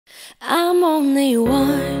I'm only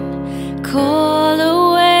one call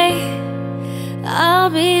away. I'll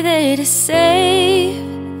be there to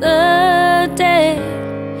save the day.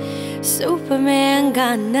 Superman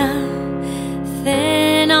got nothing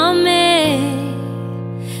on me.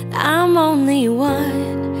 I'm only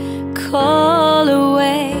one call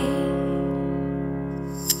away.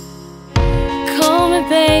 Call me,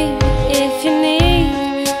 babe, if you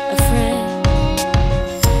need a friend.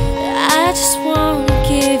 I just wanna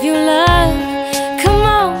give you love. Come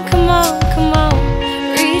on, come on, come on.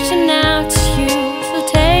 Reaching out to you, so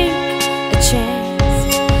take a chance.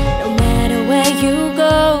 No matter where you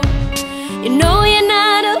go, you know you're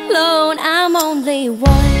not alone. I'm only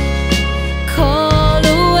one call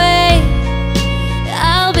away.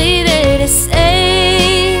 I'll be there to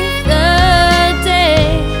save the day.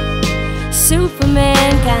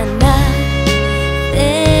 Superman got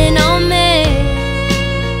nothing on me.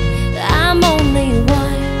 I'm only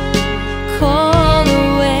one call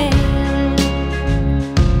away.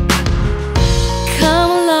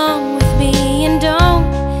 Come along with me and don't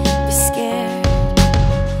be scared.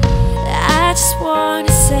 I just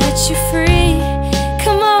wanna set you free.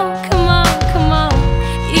 Come on, come on, come on.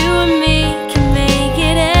 You and me can make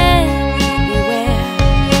it anywhere.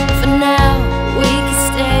 For now, we can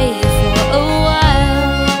stay here for a while.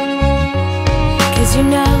 'Cause you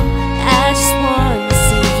know, I just wanna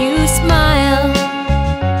see you smile.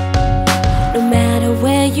 No matter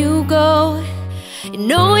where you go, you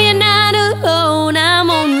know you're not alone. I'm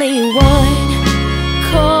only one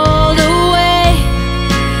call away.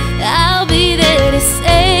 I'll be there to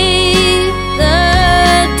save the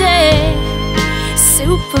day.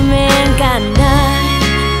 Superman got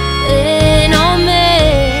nothing on me.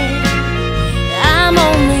 I'm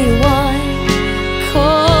only one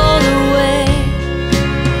call away.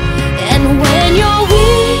 And when you're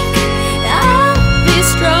weak, I'll be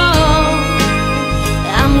strong.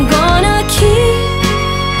 I'm gonna keep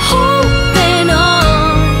holding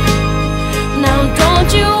on. Now don't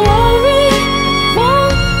you worry,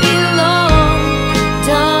 won't be long,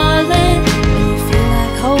 darling. When you feel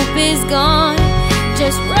like hope is gone,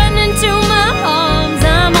 just run into my arms.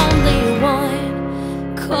 I'm only one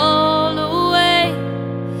call away.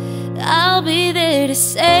 I'll be there to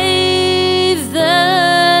save the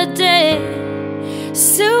day.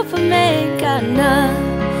 Superman got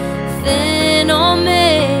nothing on me.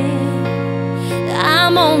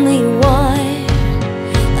 I'm only one